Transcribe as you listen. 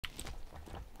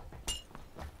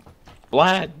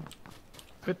Vlad!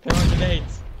 Quit throwing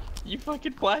grenades. You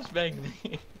fucking flashbanged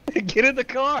me. Get in the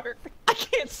car! I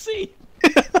can't see!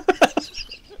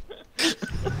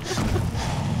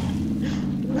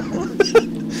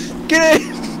 Get in!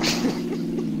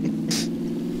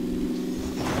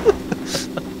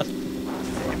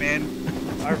 Hey man,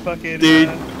 our fucking Dude,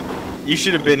 you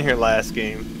should have been here last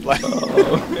game. Like,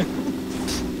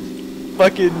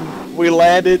 fucking, we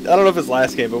landed. I don't know if it's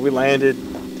last game, but we landed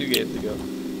 2 games ago.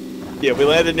 Yeah, we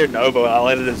landed near Novo, and I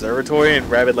landed at Observatory, and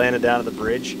Rabbit landed down at the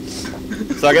bridge.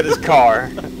 So I got this car.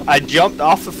 I jumped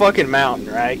off the fucking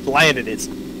mountain, right? Landed it.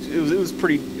 It was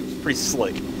pretty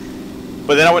slick.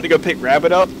 But then I went to go pick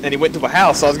Rabbit up, and he went to a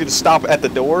house. So I was going to stop at the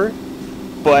door,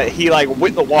 but he like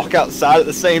went to walk outside at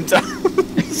the same time.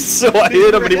 So I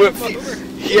hit him, and he went.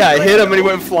 Yeah, I hit him, and he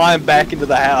went flying back into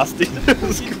the house. Dude, it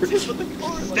was crazy.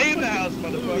 Stay in the house,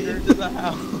 motherfucker. Into the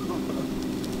house.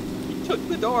 He took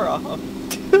the door off.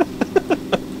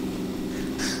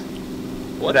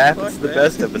 What happens to the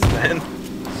best of us, man?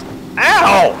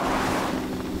 Ow!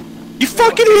 You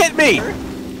fucking hit me!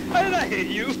 How did I hit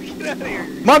you? Get out of here.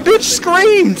 My bitch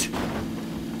screamed!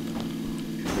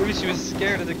 Maybe she was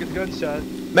scared of the good gunshot.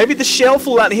 Maybe the shell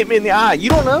flew out and hit me in the eye. You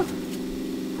don't know.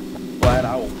 Vlad,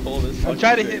 I will pull this. I'm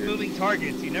trying to hit moving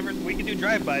targets. We can do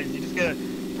drive-bys. You just gotta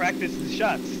practice the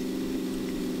shots.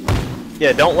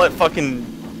 Yeah, don't let fucking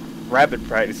Rabbit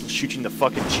practice and shoot you in the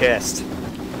fucking chest.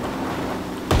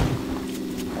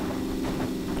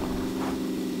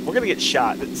 We're gonna get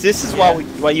shot. This is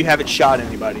why you haven't shot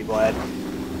anybody, Vlad.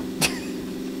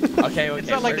 Okay, it's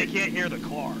not like they can't hear the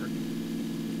car.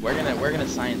 We're gonna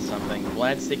science something.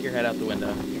 Vlad, stick your head out the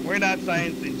window. We're not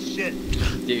sciencing shit.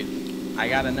 Dude, I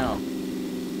gotta know.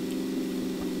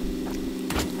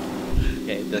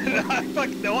 Okay, I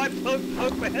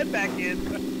poked my head back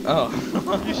in. Oh.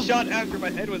 You shot after my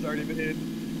head was already been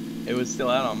in. It was still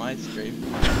out on my stream.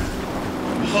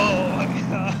 Oh my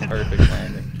god. Perfect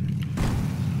landing.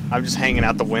 I'm just hanging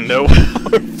out the window while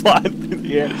we're flying through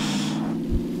the air.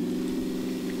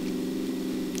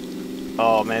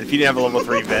 Oh man, if you didn't have a level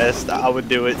 3 vest, I would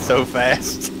do it so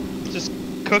fast. Just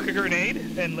cook a grenade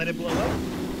and let it blow up?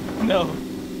 No.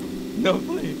 No,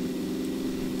 please.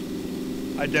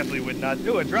 I definitely would not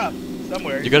do a drop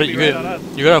somewhere. You got a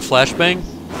flashbang?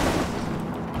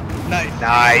 Nice.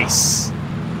 Nice.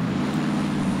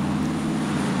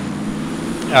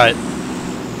 Alright.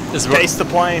 Chase the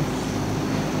plane.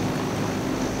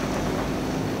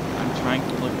 I'm trying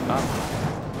to look up.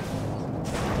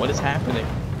 What is happening?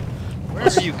 Where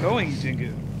are you going,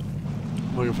 Jingu?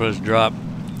 Looking for this drop.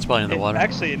 It's probably in the water.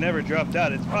 Actually, it never dropped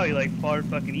out. It's probably like far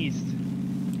fucking east.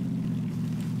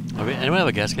 Anyone have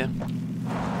a gas can?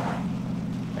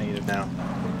 Negative. No.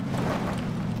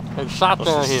 There's shots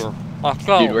over here. Let's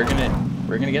go. Dude, we're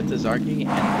gonna get to Zarky, and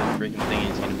the freaking thing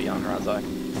is gonna be on Razak.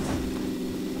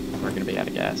 We're gonna be out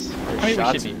of gas.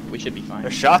 I mean, we should be fine.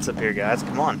 There's shots up here, guys.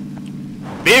 Come on.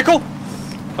 Vehicle.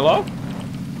 Hello?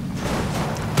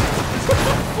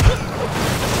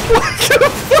 What the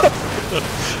fuck?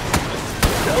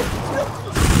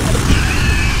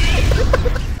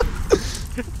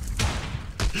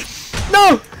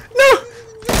 No! No! No!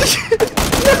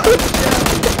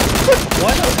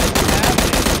 What is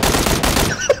happening?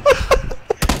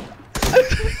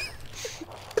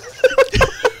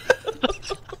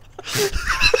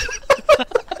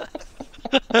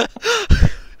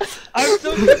 I'm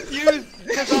so confused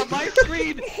because on my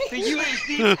screen the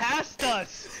UAV passed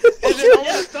us, and then all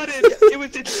of a sudden it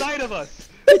was inside of us.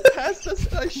 It passed us,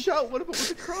 and I shot one of them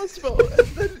with a crossbow, and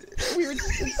then we were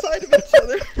inside of each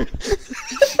other.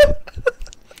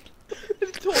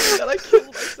 It told me that I killed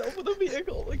myself with a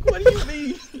vehicle. Like, what do you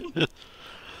mean?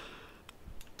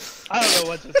 I don't know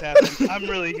what just happened. I'm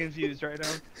really confused right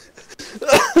now.